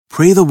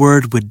Pray the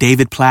Word with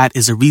David Platt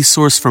is a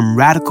resource from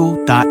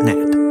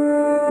radical.net.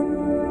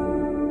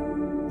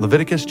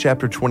 Leviticus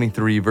chapter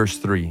 23, verse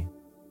 3.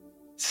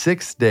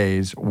 6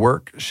 days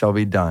work shall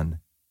be done,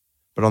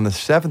 but on the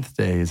seventh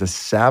day is a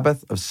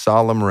Sabbath of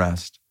solemn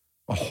rest,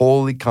 a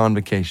holy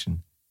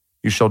convocation.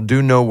 You shall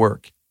do no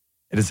work.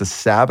 It is a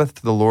Sabbath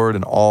to the Lord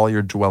in all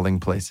your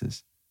dwelling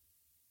places.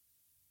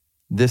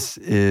 This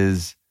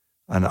is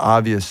an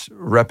obvious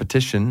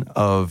repetition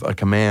of a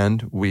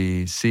command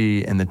we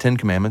see in the Ten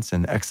Commandments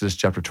in Exodus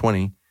chapter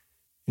 20.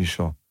 You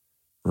shall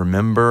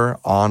remember,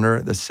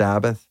 honor the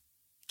Sabbath,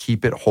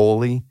 keep it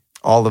holy.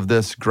 All of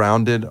this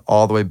grounded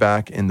all the way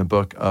back in the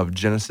book of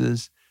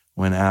Genesis,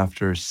 when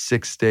after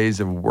 6 days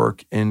of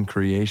work in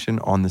creation,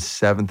 on the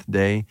seventh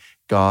day,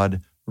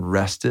 God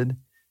rested.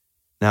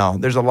 Now,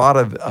 there's a lot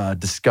of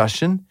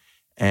discussion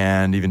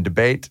and even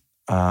debate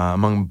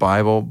among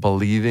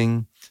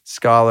Bible-believing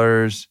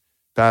scholars,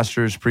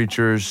 pastors,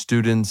 preachers,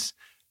 students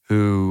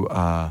who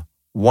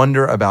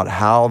wonder about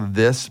how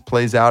this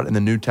plays out in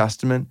the New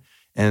Testament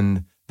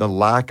and the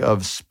lack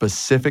of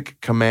specific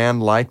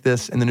command like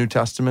this in the New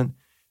Testament.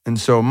 And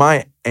so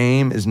my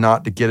aim is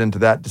not to get into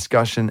that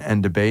discussion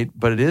and debate,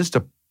 but it is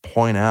to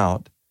point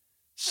out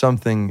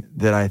something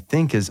that I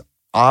think is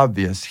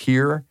obvious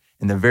here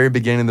in the very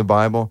beginning of the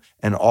Bible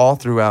and all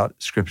throughout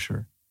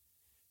Scripture.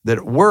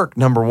 That work,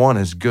 number one,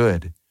 is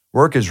good.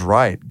 Work is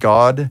right.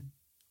 God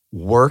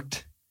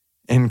worked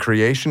in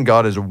creation.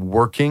 God is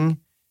working,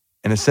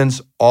 in a sense,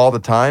 all the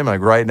time.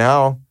 Like right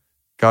now,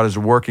 God is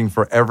working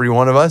for every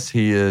one of us.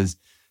 He is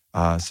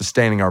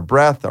sustaining our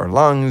breath, our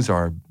lungs,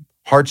 our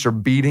hearts are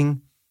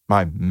beating.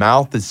 My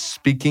mouth is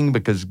speaking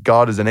because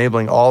God is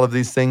enabling all of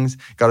these things.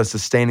 God is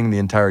sustaining the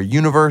entire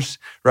universe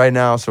right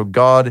now. So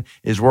God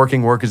is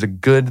working. Work is a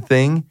good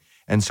thing.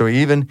 And so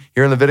even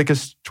here in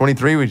Leviticus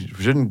 23, we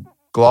shouldn't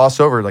gloss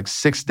over, like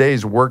 6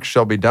 days work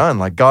shall be done.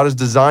 Like God has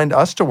designed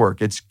us to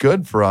work. It's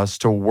good for us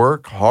to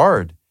work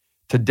hard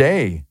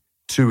today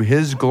to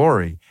His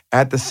glory.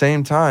 At the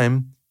same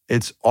time,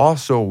 it's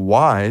also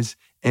wise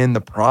in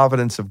the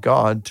providence of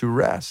God to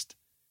rest,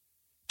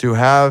 to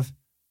have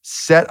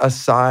set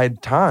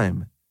aside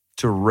time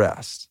to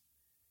rest.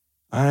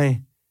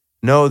 I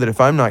know that if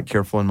I'm not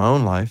careful in my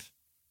own life,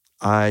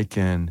 I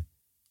can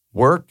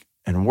work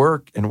and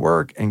work and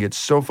work and get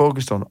so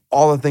focused on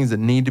all the things that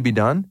need to be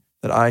done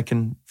that I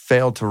can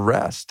fail to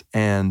rest.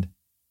 And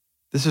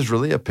this is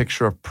really a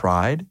picture of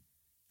pride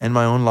in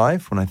my own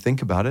life when I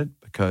think about it,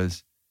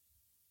 because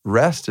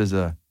rest is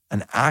an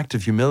act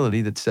of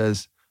humility that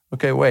says,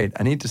 okay, wait,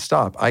 I need to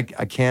stop. I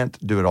can't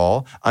do it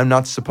all. I'm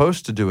not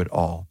supposed to do it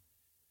all.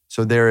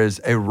 So there is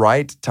a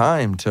right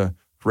time to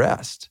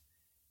rest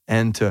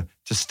and to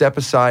step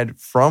aside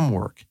from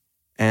work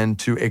and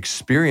to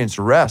experience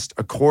rest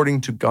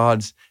according to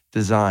God's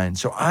design.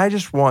 So I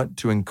just want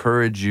to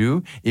encourage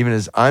you, even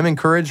as I'm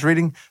encouraged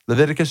reading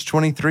Leviticus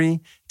 23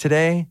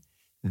 today,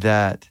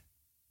 that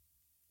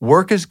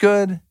work is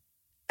good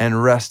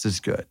and rest is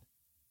good.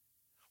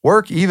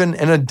 Work even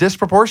in a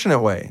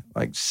disproportionate way,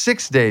 like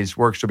 6 days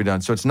work shall be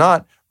done. So it's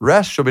not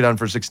rest shall be done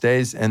for 6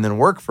 days and then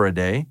work for a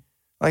day.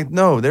 Like,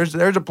 no, there's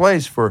a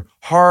place for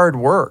hard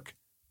work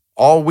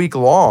all week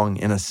long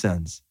in a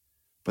sense,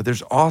 but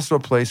there's also a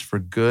place for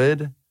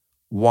good,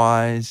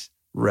 wise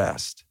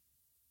rest.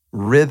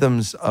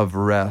 Rhythms of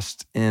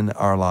rest in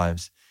our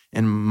lives.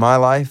 In my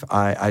life,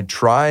 I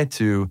try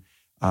to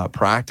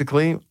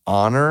practically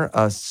honor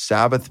a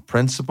Sabbath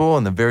principle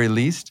in the very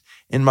least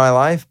in my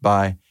life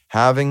by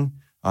having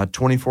a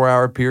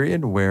 24-hour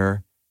period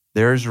where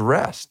there's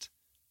rest,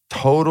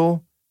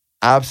 total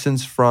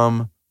absence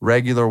from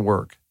regular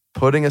work,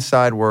 putting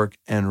aside work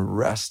and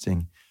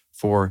resting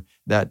for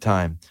that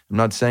time. I'm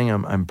not saying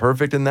I'm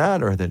perfect in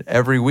that or that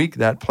every week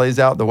that plays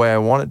out the way I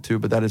want it to,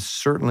 but that is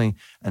certainly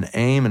an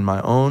aim in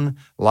my own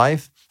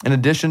life, in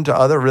addition to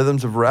other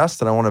rhythms of rest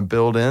that I want to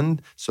build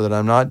in so that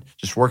I'm not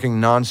just working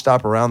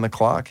nonstop around the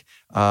clock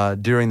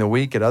during the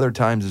week at other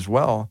times as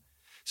well.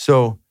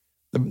 So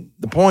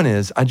the point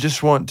is, I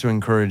just want to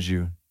encourage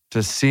you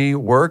to see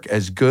work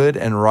as good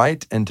and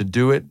right and to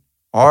do it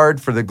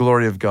hard for the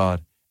glory of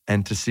God,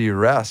 and to see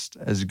rest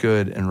as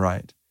good and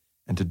right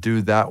and to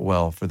do that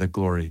well for the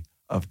glory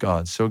of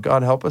God. So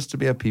God, help us to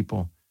be a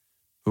people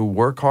who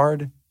work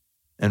hard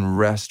and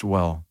rest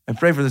well. I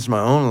pray for this in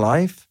my own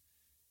life.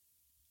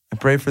 I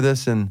pray for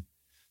this in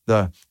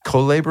the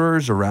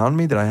co-laborers around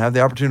me that I have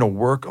the opportunity to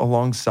work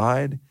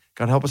alongside.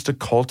 God, help us to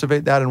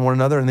cultivate that in one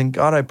another. And then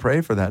God, I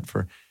pray for that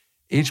for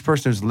each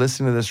person who's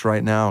listening to this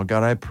right now.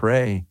 God, I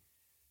pray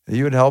that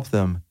you would help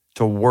them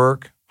to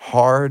work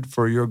hard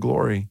for your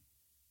glory,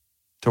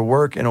 to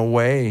work in a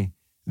way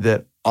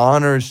that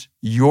honors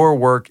your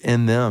work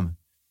in them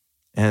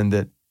and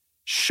that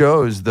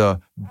shows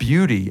the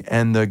beauty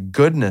and the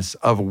goodness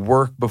of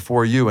work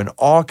before you in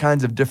all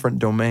kinds of different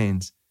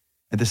domains.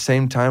 At the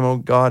same time, oh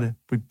God,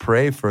 we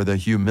pray for the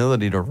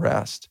humility to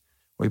rest.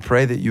 We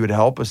pray that you would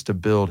help us to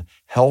build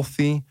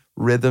healthy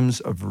rhythms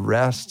of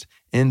rest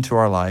into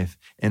our life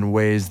in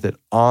ways that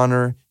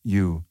honor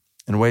you,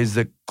 in ways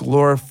that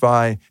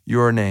glorify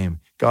your name.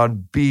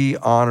 God, be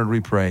honored,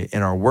 we pray,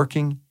 in our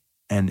working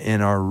and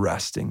in our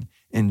resting.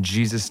 In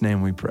Jesus'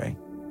 name we pray.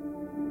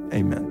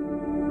 Amen.